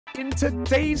In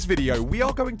today's video, we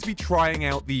are going to be trying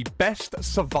out the best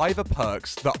survivor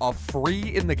perks that are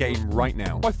free in the game right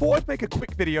now. I thought I'd make a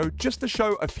quick video just to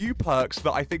show a few perks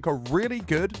that I think are really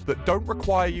good that don't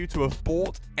require you to have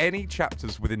bought any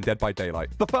chapters within Dead by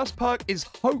Daylight. The first perk is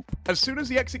Hope. As soon as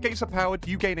the exit gates are powered,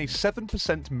 you gain a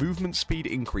 7% movement speed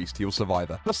increase to your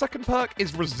survivor. The second perk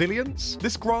is Resilience.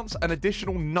 This grants an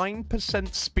additional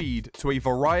 9% speed to a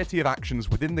variety of actions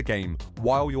within the game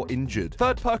while you're injured.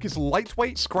 Third perk is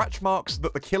Lightweight. Scratch marks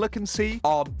that the killer can see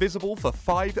are visible for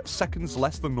 5 seconds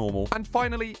less than normal. And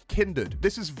finally, Kindred.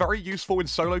 This is very useful in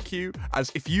solo queue,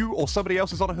 as if you or somebody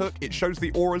else is on a hook, it shows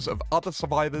the auras of other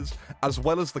survivors as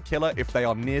well as the killer if they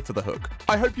are near to the hook.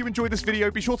 I hope you enjoyed this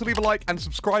video. Be sure to leave a like and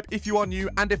subscribe if you are new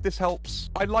and if this helps.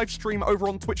 I live stream over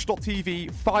on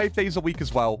twitch.tv 5 days a week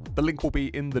as well. The link will be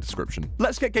in the description.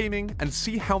 Let's get gaming and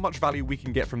see how much value we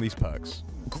can get from these perks.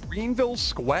 Greenville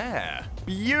Square.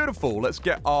 Beautiful. Let's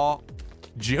get our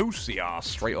juicy ass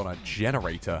straight on a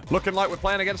generator. Looking like we're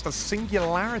playing against a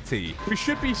singularity. We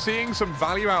should be seeing some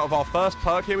value out of our first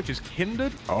perk here, which is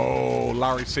Kindred. Oh,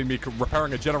 Larry's seen me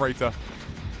repairing a generator.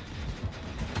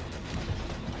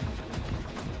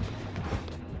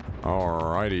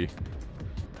 Alrighty.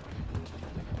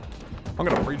 I'm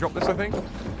gonna pre-drop this, I think.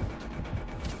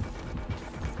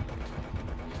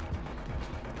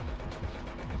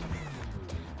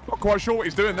 Not quite sure what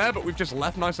he's doing there, but we've just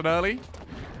left nice and early.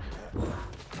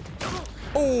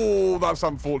 Oh, that's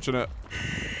unfortunate.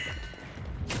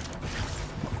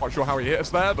 Not quite sure how he hit us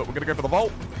there, but we're going to go for the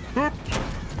vault. Boop.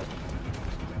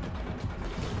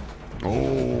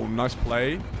 Oh, nice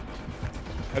play.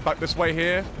 Head back this way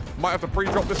here. Might have to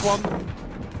pre-drop this one.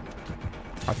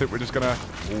 I think we're just going to...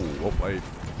 Oh, well played.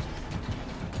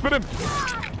 Spin him.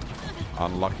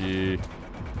 Unlucky.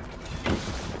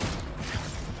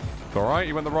 It's all right.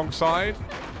 He went the wrong side.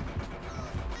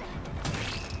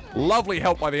 Lovely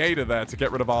help by the Ada there to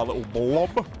get rid of our little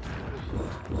blob.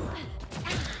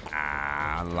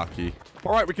 Ah, unlucky.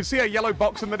 All right, we can see a yellow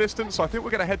box in the distance, so I think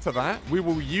we're going to head to that. We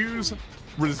will use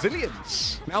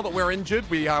Resilience. Now that we're injured,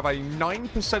 we have a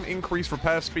 9% increased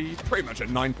repair speed, pretty much a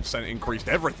 9% increased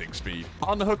everything speed.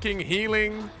 Unhooking,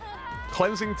 healing,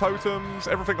 cleansing totems,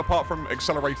 everything apart from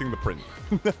accelerating the print.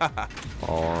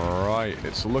 All right,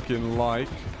 it's looking like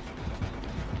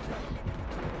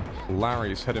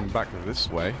Larry's heading back this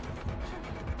way.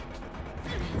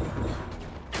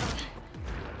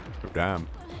 Oh, damn.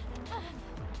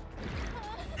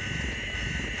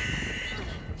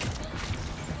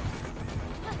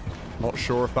 Not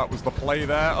sure if that was the play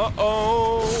there.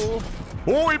 Uh-oh!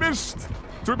 Oh, he missed!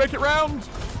 Do we make it round?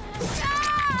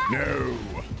 No.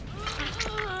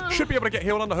 Should be able to get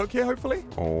healed on the hook here, hopefully.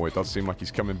 Oh, it does seem like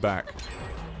he's coming back.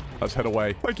 Let's head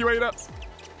away. Thank you, Ada.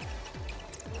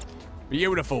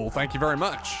 Beautiful. Thank you very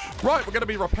much. Right, we're going to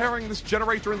be repairing this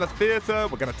generator in the theater.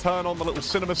 We're going to turn on the little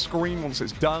cinema screen once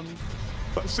it's done.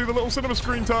 Let's see the little cinema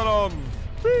screen turn on.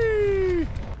 Whee!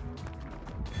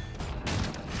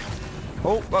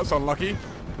 Oh, that's unlucky.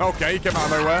 Okay, he came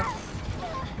out of nowhere.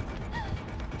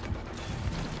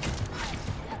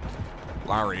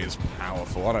 Larry is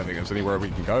powerful. I don't think there's anywhere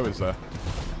we can go, is there?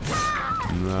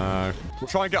 No. We'll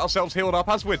try and get ourselves healed up.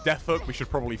 As we're Death Hook, we should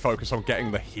probably focus on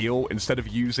getting the heal instead of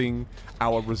using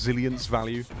our resilience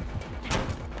value.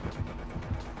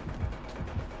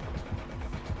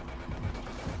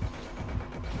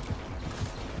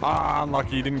 Ah,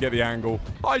 unlucky. Didn't get the angle.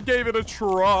 I gave it a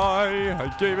try.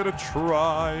 I gave it a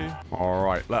try. All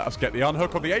right, let us get the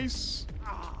unhook on the ace.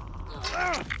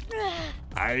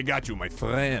 I got you, my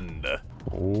friend.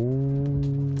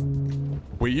 Oh.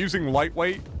 We're using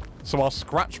lightweight, so our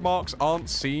scratch marks aren't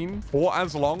seen for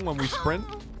as long when we sprint.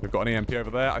 We've got an EMP over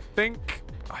there. I think...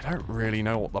 I don't really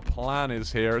know what the plan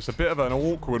is here. It's a bit of an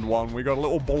awkward one. We got a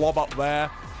little blob up there.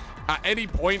 At any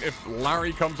point, if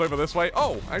Larry comes over this way...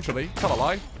 Oh, actually, tell a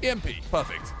lie. EMP.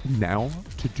 Perfect. Now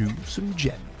to do some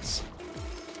gens.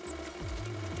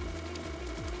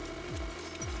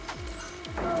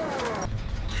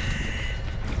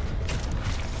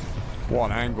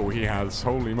 What angle he has.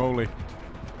 Holy moly.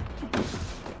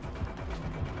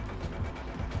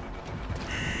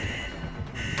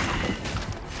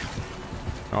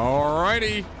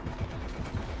 Alrighty.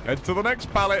 Head to the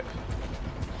next pallet.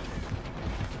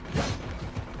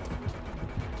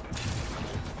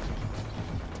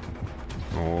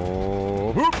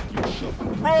 Oh, whoop.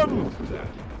 Run!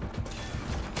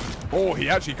 Oh, he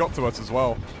actually got to us as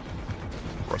well.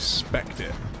 Respect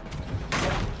it.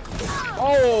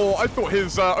 Oh, I thought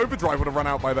his overdrive would have run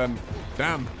out by then.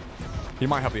 Damn. He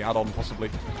might have the add-on,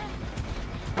 possibly.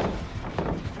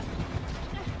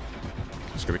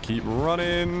 Just gonna keep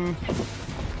running.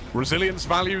 Resilience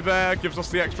value there gives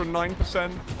us the extra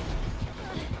 9%.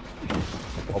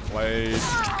 Well played.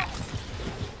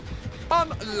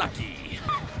 Unlucky.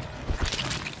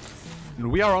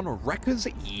 And we are on Wrecker's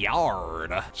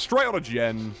Yard. Straight on a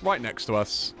gen, right next to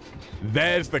us.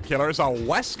 There's the killer. It's a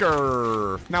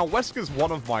Wesker. Now, Wesker's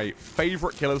one of my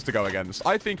favorite killers to go against.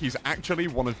 I think he's actually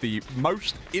one of the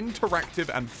most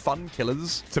interactive and fun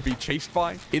killers to be chased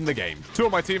by in the game. Two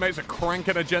of my teammates are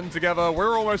cranking a gen together.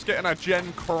 We're almost getting a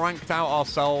gen cranked out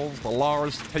ourselves. The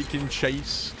Lara's taking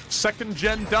chase. Second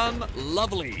gen done.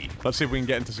 Lovely. Let's see if we can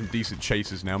get into some decent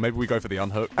chases now. Maybe we go for the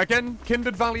unhook. Again,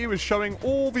 Kindred Value is showing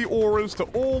all the auras to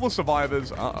all the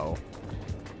survivors. Uh-oh.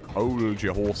 Hold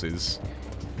your horses.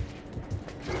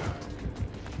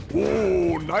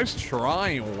 Oh, nice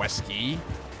try, Wesky.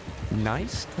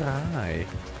 Nice try.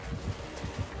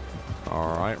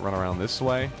 All right, run around this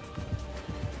way.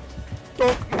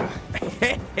 Oh.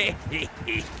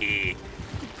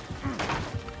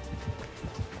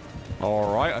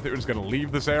 All right, I think we're just going to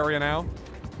leave this area now.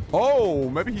 Oh,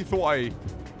 maybe he thought I...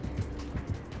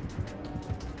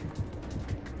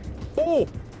 Oh!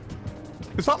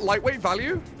 Is that lightweight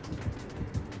value?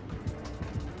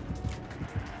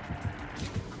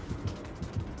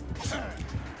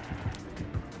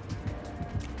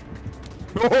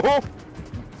 Oh!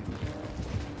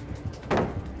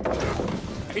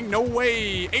 Ain't no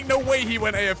way. Ain't no way he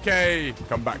went AFK.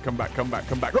 Come back, come back, come back,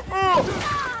 come back.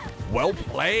 Oh! Well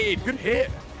played. Good hit.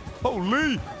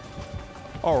 Holy.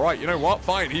 All right, you know what?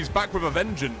 Fine. He's back with a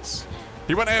vengeance.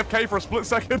 He went AFK for a split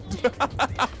second.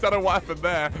 Don't know what happened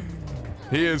there.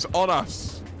 He is on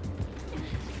us.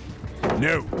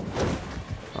 No.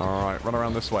 All right, run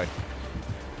around this way.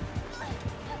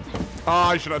 Ah,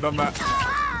 I should have done that.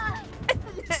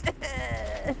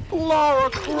 Lara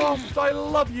Croft, I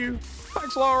love you.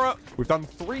 Thanks, Lara. We've done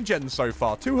 3 gens so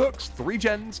far. 2 hooks, 3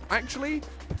 gens. Actually,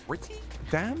 pretty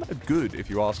damn good, if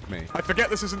you ask me. I forget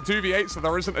this isn't 2v8, so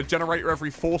there isn't a generator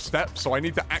every 4 steps, so I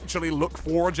need to actually look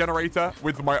for a generator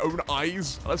with my own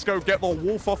eyes. Let's go get the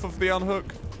wolf off of the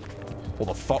unhook. Or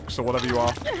the fox, or whatever you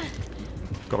are.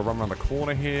 Got to run around the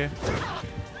corner here.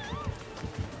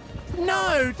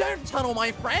 No, don't tunnel,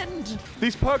 my friend.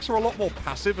 These perks are a lot more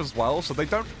passive as well, so they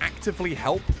don't actively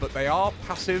help, but they are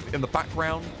passive in the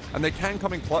background, and they can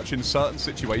come in clutch in certain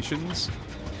situations.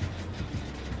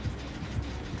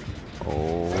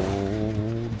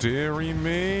 Oh, dearie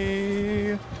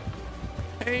me.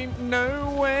 Ain't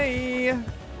no way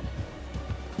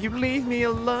you leave me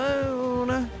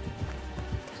alone.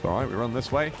 It's all right, we run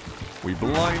this way. We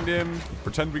blind him,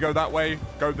 pretend we go that way,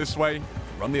 go this way,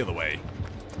 run the other way.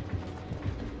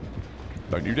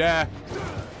 Don't you dare.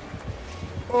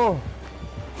 Oh.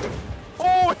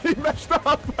 Oh, he messed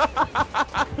up.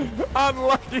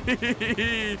 Unlucky.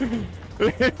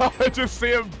 I just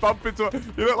see him bump into it.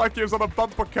 He looked like he was on a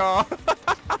bumper car.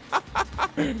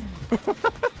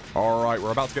 All right,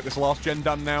 we're about to get this last gen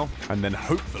done now. And then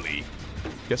hopefully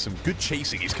get some good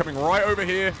chasing. He's coming right over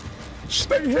here.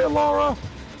 Stay here, Lara.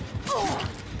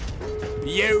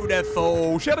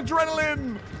 Beautiful. She had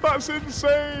adrenaline. That's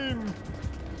insane.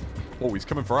 Oh, he's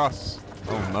coming for us.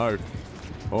 Oh, no.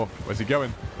 Oh, where's he going?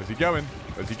 Where's he going?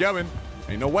 Where's he going?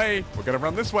 Ain't no way. We're going to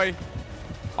run this way.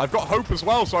 I've got hope as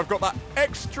well, so I've got that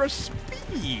extra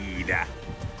speed.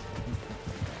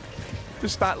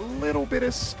 Just that little bit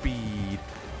of speed.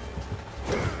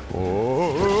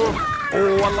 Oh,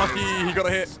 oh, unlucky. He got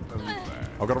a hit.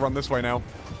 I've got to run this way now.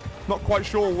 Not quite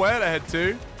sure where to head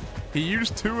to. He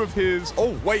used 2 of his...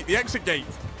 Oh, wait, the exit gate.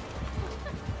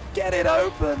 Get it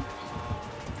open.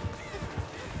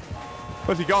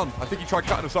 Where's he gone? I think he tried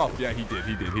cutting us off. Yeah, he did.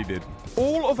 He did. He did.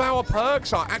 All of our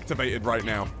perks are activated right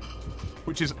now,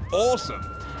 which is awesome.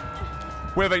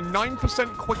 We have a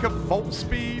 9% quicker vault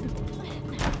speed,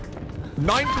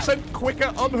 9%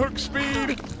 quicker unhook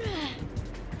speed.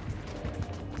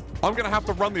 I'm going to have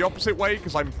to run the opposite way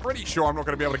because I'm pretty sure I'm not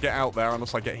going to be able to get out there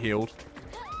unless I get healed.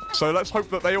 So let's hope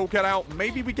that they all get out.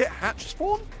 Maybe we get hatch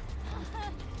spawn?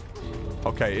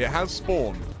 Okay, it has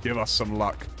spawned. Give us some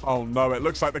luck. Oh no, it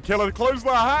looks like the killer closed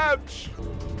the hatch.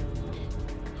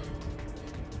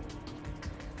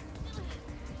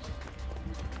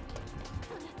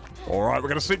 All right, we're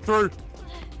going to sneak through.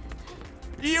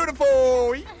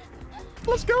 Beautiful.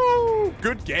 Let's go.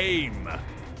 Good game.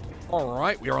 All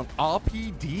right, we are on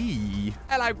RPD.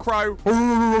 Hello, Crow.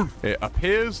 It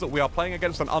appears that we are playing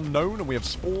against an unknown and we have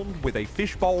spawned with a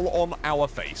fishbowl on our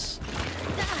face.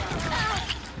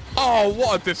 Oh,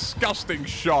 what a disgusting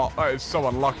shot. That is so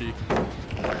unlucky.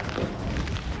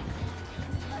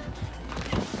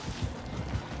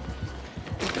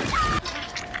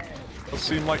 Does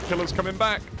seem like killer's coming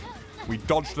back. We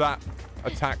dodged that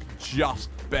attack just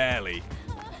barely.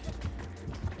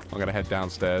 I'm going to head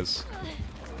downstairs.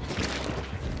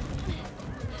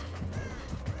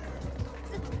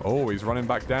 Oh, he's running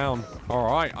back down. All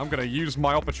right, I'm going to use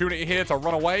my opportunity here to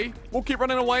run away. We'll keep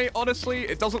running away. Honestly,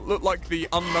 it doesn't look like the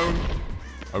unknown...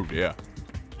 Oh, dear.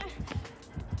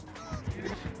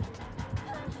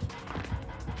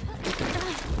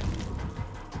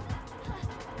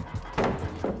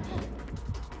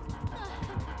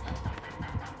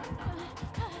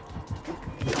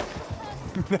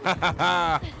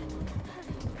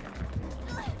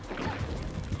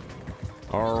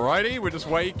 Alrighty, we're just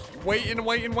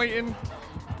waiting.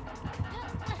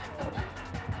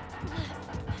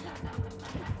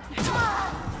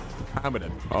 Hammered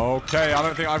him. Okay, I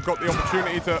don't think I've got the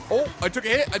opportunity to... Oh, I took a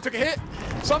hit.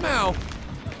 Somehow.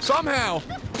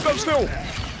 Stand still.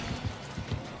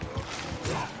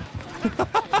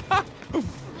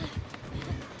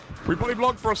 We probably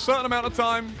blocked for a certain amount of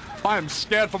time. I am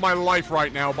scared for my life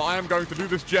right now, but I am going to do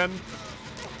this gen.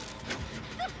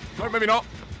 No, maybe not.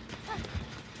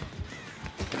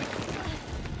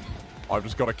 I've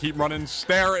just got to keep running,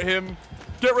 stare at him,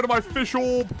 get rid of my fish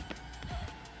orb.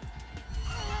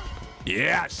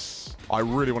 Yes! I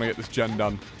really want to get this gen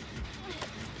done.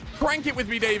 Crank it with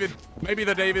me, David. Maybe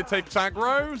the David takes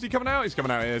aggro. Is he coming out? He's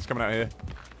coming out here.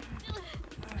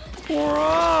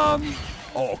 Run!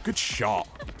 Oh, good shot.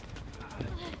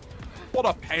 What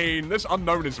a pain. This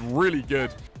unknown is really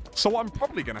good. So what I'm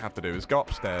probably going to have to do is go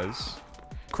upstairs,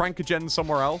 crank a gen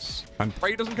somewhere else, and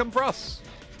pray it doesn't come for us.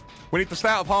 We need to stay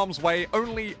out of harm's way.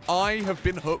 Only I have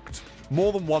been hooked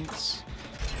more than once.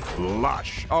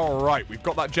 Lush. All right, we've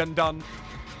got that gen done.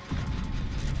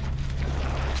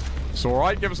 It's all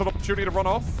right. Give us an opportunity to run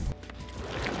off.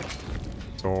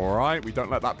 It's all right. We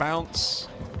don't let that bounce.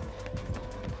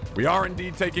 We are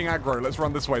indeed taking aggro. Let's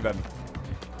run this way then.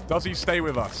 Does he stay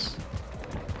with us?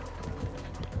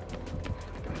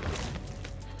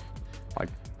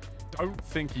 I don't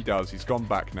think he does. He's gone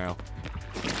back now.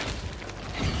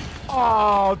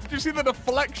 Oh, did you see the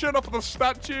deflection off of the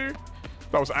statue?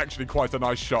 That was actually quite a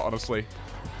nice shot, honestly.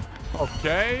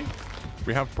 Okay.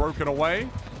 We have broken away.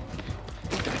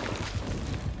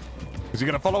 Is he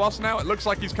going to follow us now? It looks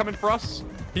like he's coming for us.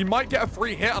 He might get a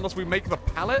free hit unless we make the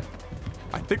pallet.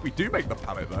 I think we do make the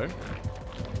pallet, though.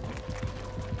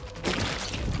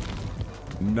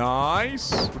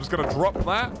 Nice. We're just going to drop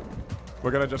that. We're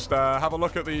going to just have a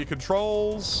look at the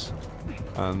controls.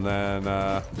 And then,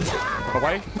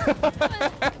 away.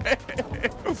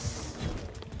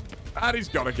 And he's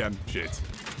gone again. Shit.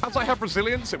 As I have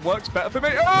resilience, it works better for me.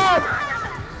 Oh!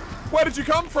 Where did you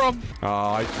come from?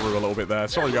 Oh, I threw a little bit there.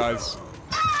 Sorry, guys.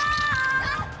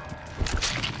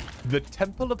 The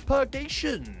Temple of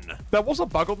Purgation. There was a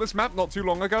bug on this map not too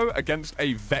long ago against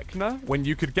a Vecna when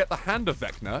you could get the hand of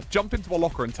Vecna, jump into a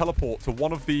locker and teleport to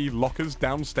one of the lockers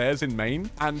downstairs in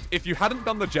main. And if you hadn't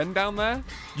done the gen down there,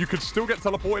 you could still get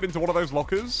teleported into one of those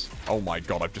lockers. Oh my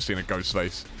god, I've just seen a ghost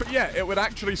face. But yeah, it would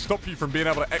actually stop you from being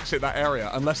able to exit that area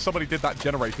unless somebody did that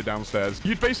generator downstairs.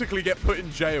 You'd basically get put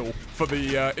in jail for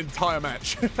the entire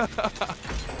match.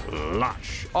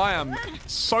 Lush. I am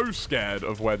so scared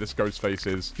of where this ghost face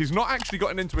is. He's not actually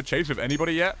gotten into a chase with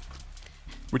anybody yet,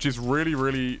 which is really,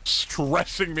 really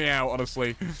stressing me out,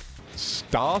 honestly.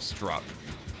 Starstruck.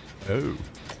 Oh.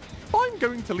 I'm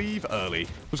going to leave early.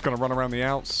 Just going to run around the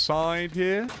outside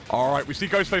here. All right, we see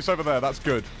Ghostface over there. That's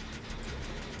good.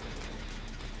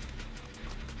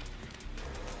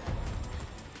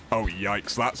 Oh,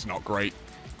 yikes. That's not great.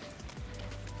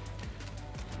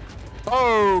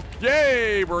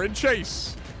 Okay, we're in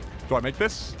chase. Do I make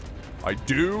this? I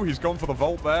do. He's gone for the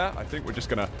vault there. I think we're just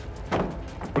going to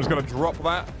drop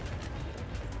that.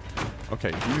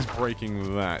 Okay, he's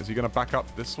breaking that. Is he going to back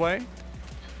up this way?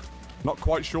 Not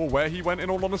quite sure where he went, in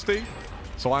all honesty.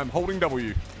 So I am holding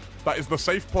W. That is the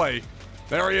safe play.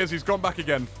 There he is. He's gone back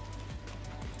again.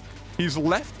 He's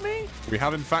left me? We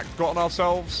have, in fact, gotten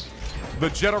ourselves the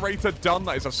generator done.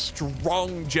 That is a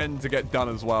strong gen to get done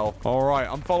as well. All right,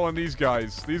 I'm following these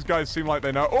guys. These guys seem like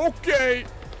they know. Okay.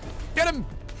 Get him.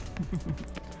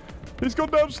 He's gone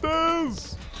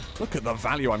downstairs. Look at the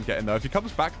value I'm getting, though. If he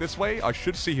comes back this way, I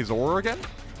should see his aura again.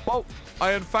 Well,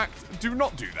 I, in fact, do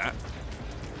not do that.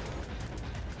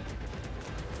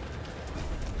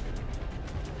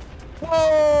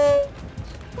 Whoa!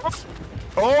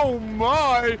 Oh,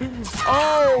 my!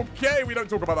 Okay, we don't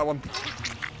talk about that one.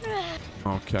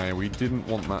 Okay, we didn't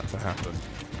want that to happen.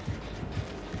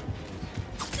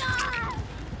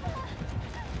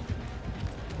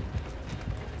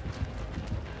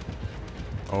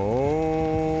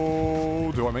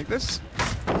 Oh, do I make this?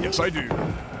 Yes, I do.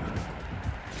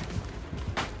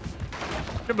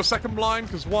 Give him a second blind,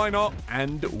 because why not?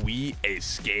 And we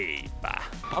escape.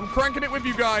 I'm cranking it with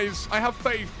you guys. I have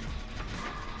faith.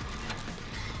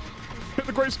 Hit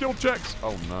the great skill checks.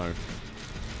 Oh, no.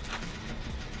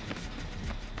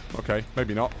 Okay,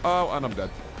 maybe not. Oh, and I'm dead.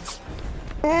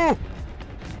 Oh!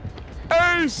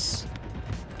 Ace!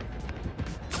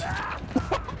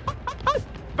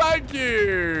 Thank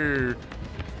you!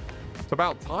 It's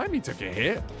about time he took a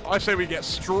hit. I say we get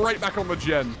straight back on the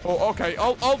gen. Oh, okay.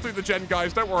 I'll do the gen,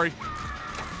 guys. Don't worry.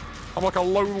 I'm like a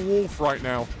lone wolf right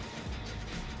now.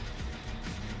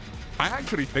 I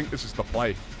actually think this is the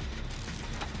play.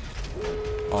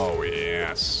 Oh,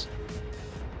 yes.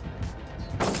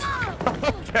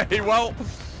 Okay, well,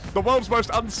 the world's most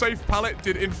unsafe pallet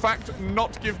did, in fact,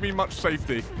 not give me much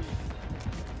safety.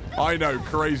 I know,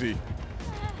 crazy.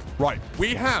 Right,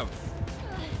 we have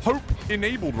Hope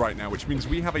enabled right now, which means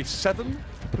we have a 7%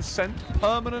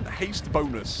 permanent haste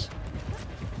bonus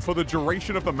for the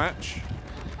duration of the match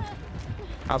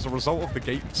as a result of the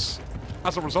gates,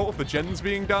 as a result of the gens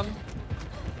being done,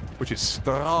 which is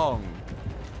strong.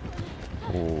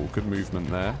 Oh, good movement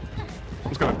there. I'm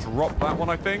just going to drop that one,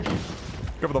 I think.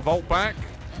 Go for the vault back.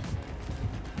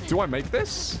 Do I make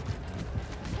this?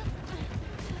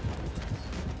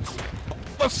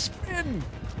 The spin!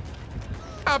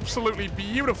 Absolutely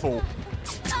beautiful.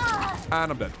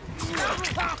 And I'm dead.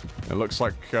 It looks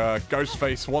like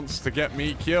Ghostface wants to get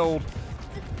me killed.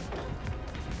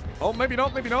 Oh, maybe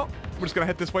not, maybe not. We're just going to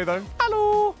head this way, though.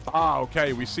 Hello! Ah,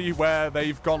 okay. We see where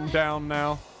they've gone down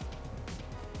now.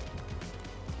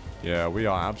 Yeah, we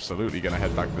are absolutely going to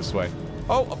head back this way.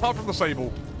 Oh, apart from the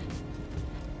Sable.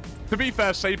 To be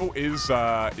fair, Sable is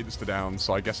insta-down,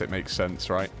 so I guess it makes sense,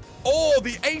 right? Oh,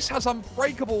 the Ace has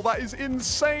Unbreakable. That is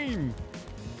insane.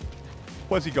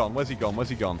 Where's he gone? Where's he gone? Where's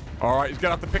he gone? All right, he's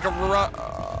going to have to pick a...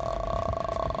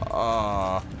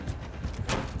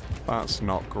 that's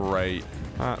not great.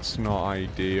 That's not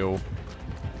ideal.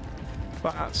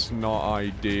 That's not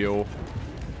ideal.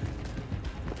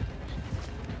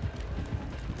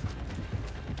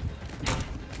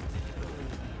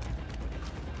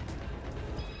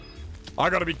 I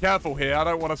gotta be careful here. I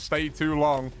don't want to stay too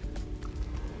long.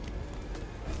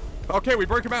 Okay, we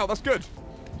broke him out. That's good.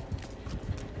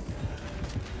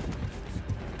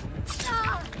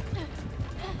 To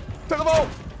the vault.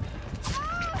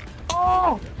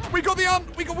 Oh, we got the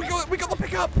we got the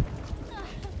pickup.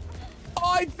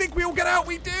 Oh, I think we all get out.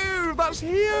 We do. That's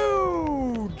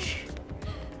huge.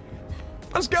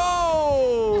 Let's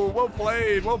go. Well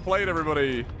played. Well played,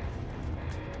 everybody.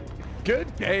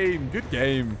 Good game. Good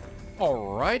game.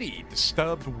 Alrighty,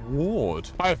 Disturbed Ward.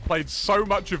 I have played so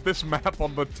much of this map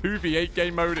on the 2v8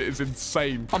 game mode, it is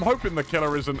insane. I'm hoping the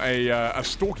killer isn't a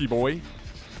Stalky Boy,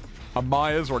 a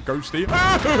Myers or a Ghosty,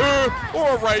 or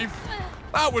a Wraith.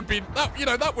 That would be,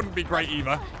 that wouldn't be great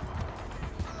either.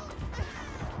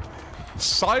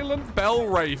 Silent Bell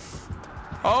Wraith.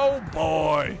 Oh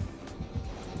boy.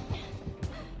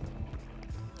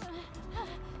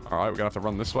 Alright, we're gonna have to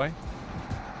run this way.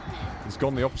 He's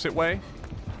gone the opposite way.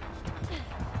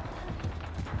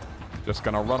 Just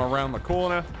gonna run around the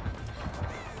corner.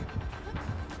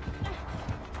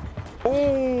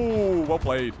 Oh, well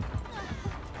played.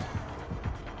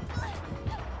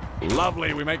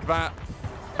 Lovely, we make that.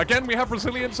 Again, we have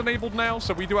resilience enabled now,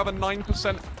 so we do have a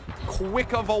 9%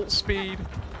 quicker vault speed.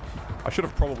 I should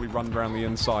have probably run around the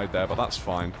inside there, but that's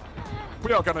fine.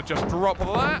 We are gonna just drop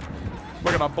that.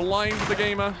 We're gonna blind the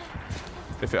gamer,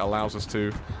 if it allows us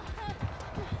to.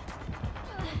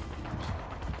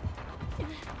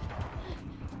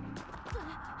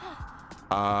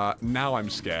 Now I'm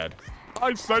scared.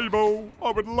 Hi, Sable. I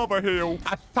would love a heal.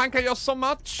 Thank you so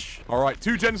much. All right,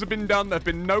 2 gens have been done. There have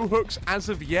been no hooks as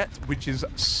of yet, which is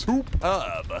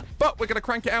superb. But we're going to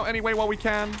crank it out anyway while we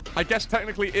can. I guess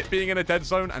technically it being in a dead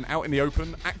zone and out in the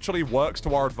open actually works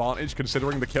to our advantage,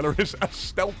 considering the killer is a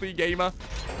stealthy gamer.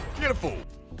 Beautiful.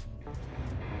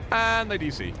 And they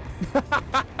DC.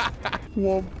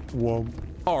 Womp, womp.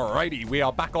 Alrighty, we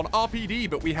are back on RPD,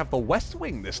 but we have the West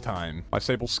Wing this time. My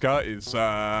Sable skirt is,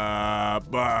 okay,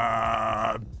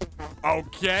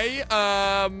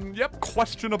 yep,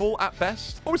 questionable at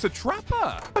best. Oh, it's a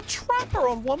Trapper. A Trapper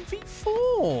on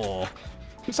 1v4.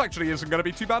 This actually isn't going to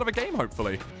be too bad of a game,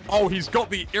 hopefully. Oh, he's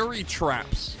got the eerie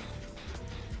traps.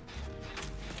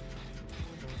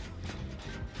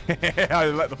 I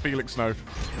let the Felix know.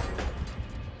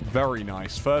 Very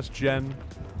nice. First gen.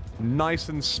 Nice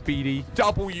and speedy.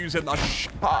 Double using the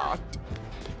shot.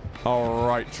 All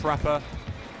right, Trapper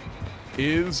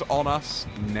is on us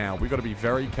now. We've got to be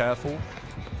very careful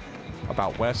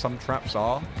about where some traps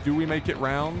are. Do we make it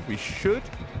round? We should.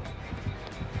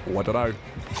 Oh, I don't know.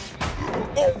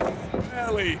 Oh,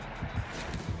 barely.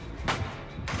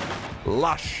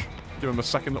 Lush. Give him a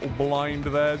second little blind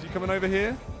there. Is he coming over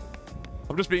here?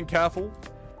 I'm just being careful.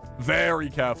 very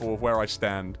careful of where I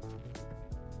stand.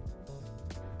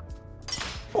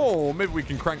 Oh, maybe we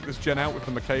can crank this gen out with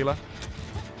the Michaela.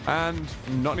 And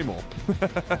not anymore.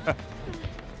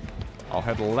 I'll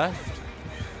head left.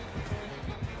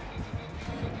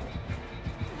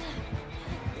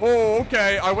 Oh,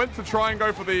 okay. I went to try and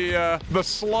go for the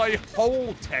sly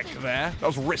hole tech there. That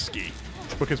was risky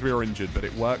because we were injured, but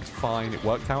it worked fine. It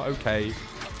worked out okay.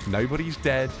 Nobody's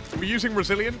dead. We're using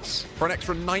resilience for an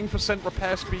extra 9%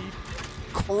 repair speed.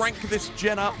 Crank this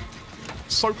gen up.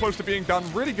 So close to being done.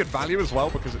 Really good value as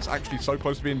well because it's actually so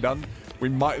close to being done. We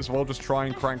might as well just try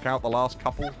and crank out the last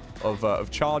couple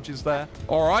of charges there.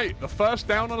 All right, the first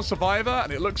down on a survivor,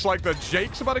 and it looks like the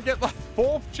Jake's about to get the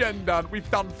 4th gen done. We've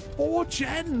done 4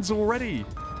 gens already.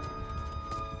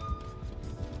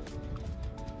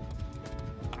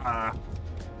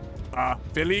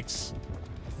 Felix.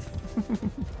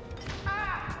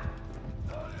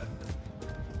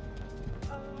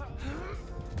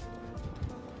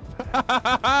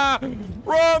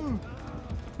 Run!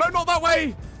 No, not that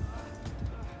way!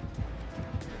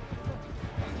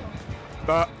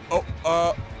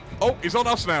 Oh, he's on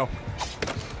us now.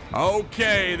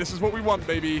 Okay, this is what we want,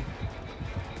 baby.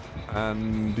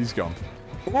 And he's gone.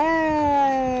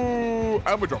 Ooh!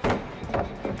 And we're dropping.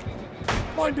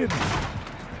 Mind him.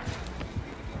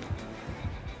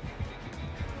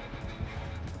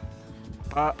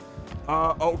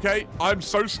 Okay. I'm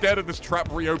so scared of this trap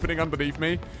reopening underneath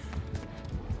me.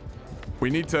 We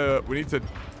need to...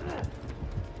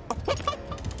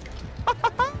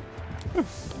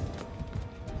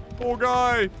 Poor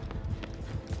guy.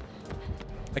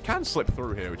 I can slip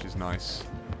through here, which is nice.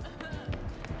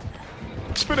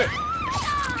 Spin it.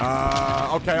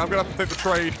 Okay, I'm gonna have to take the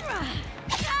trade.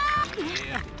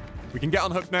 We can get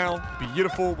unhooked now.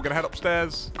 Beautiful. We're gonna head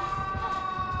upstairs.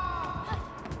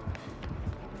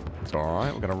 It's all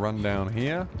right. We're gonna run down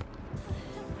here.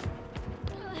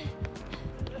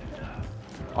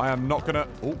 I am not gonna...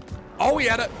 Oh, he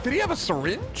had a... Did he have a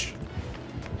syringe?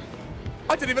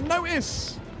 I didn't even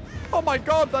notice. Oh my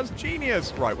god, that's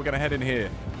genius. Right, we're gonna head in here.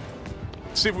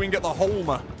 See if we can get the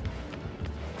Holmer.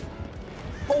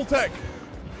 Holtec.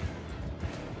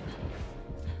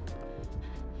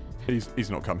 He's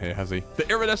not come here, has he? The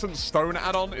Iridescent Stone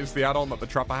add-on is the add-on that the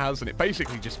Trapper has, and it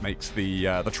basically just makes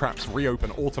the traps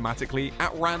reopen automatically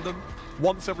at random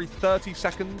once every 30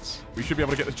 seconds. We should be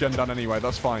able to get this gen done anyway.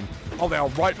 That's fine. Oh, they are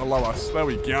right below us. There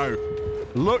we go.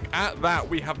 Look at that.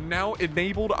 We have now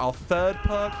enabled our 3rd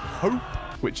perk, Hope,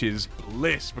 which is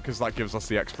bliss because that gives us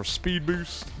the extra speed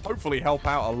boost. Hopefully help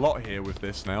out a lot here with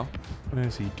this now.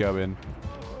 Where's he going?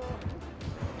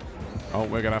 Oh,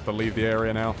 we're going to have to leave the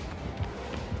area now.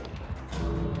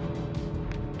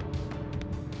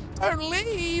 Don't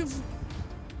leave.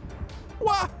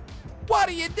 What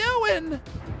are you doing?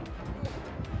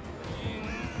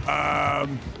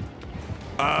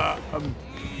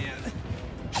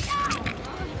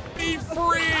 Be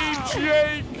free,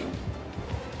 Jake.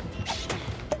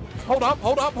 Hold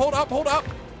up.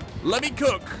 Let me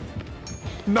cook.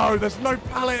 No, there's no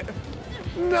pallet.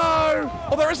 No.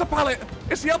 Oh, there is a pallet.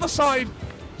 It's the other side.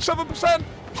 7%.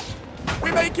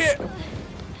 We make it.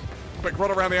 Quick, run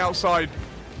around the outside.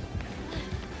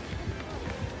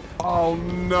 Oh,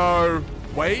 no.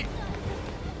 Wait.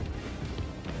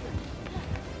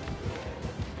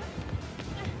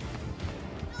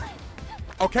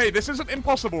 Okay, this isn't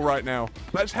impossible right now.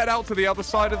 Let's head out to the other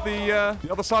side of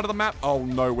the map. Oh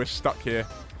no, we're stuck here.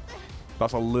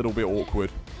 That's a little bit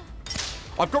awkward.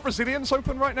 I've got resilience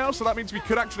open right now, so that means we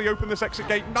could actually open this exit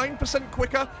gate 9%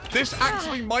 quicker. This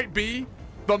actually might be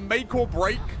the make or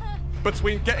break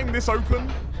between getting this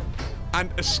open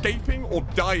and escaping or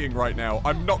dying right now.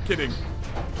 I'm not kidding.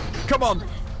 Come on.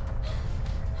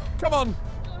 Come on.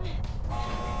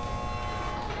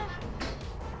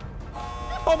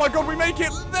 Oh my god, we make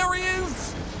it! There he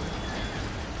is!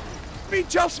 We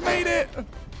just made it!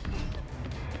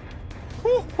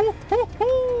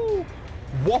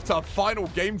 What a final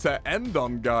game to end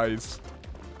on, guys.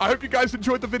 I hope you guys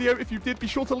enjoyed the video. If you did, be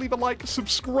sure to leave a like,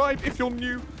 subscribe if you're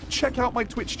new, check out my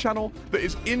Twitch channel that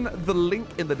is in the link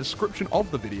in the description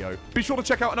of the video. Be sure to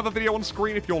check out another video on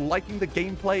screen if you're liking the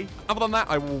gameplay. Other than that,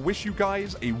 I will wish you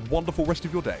guys a wonderful rest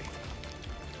of your day.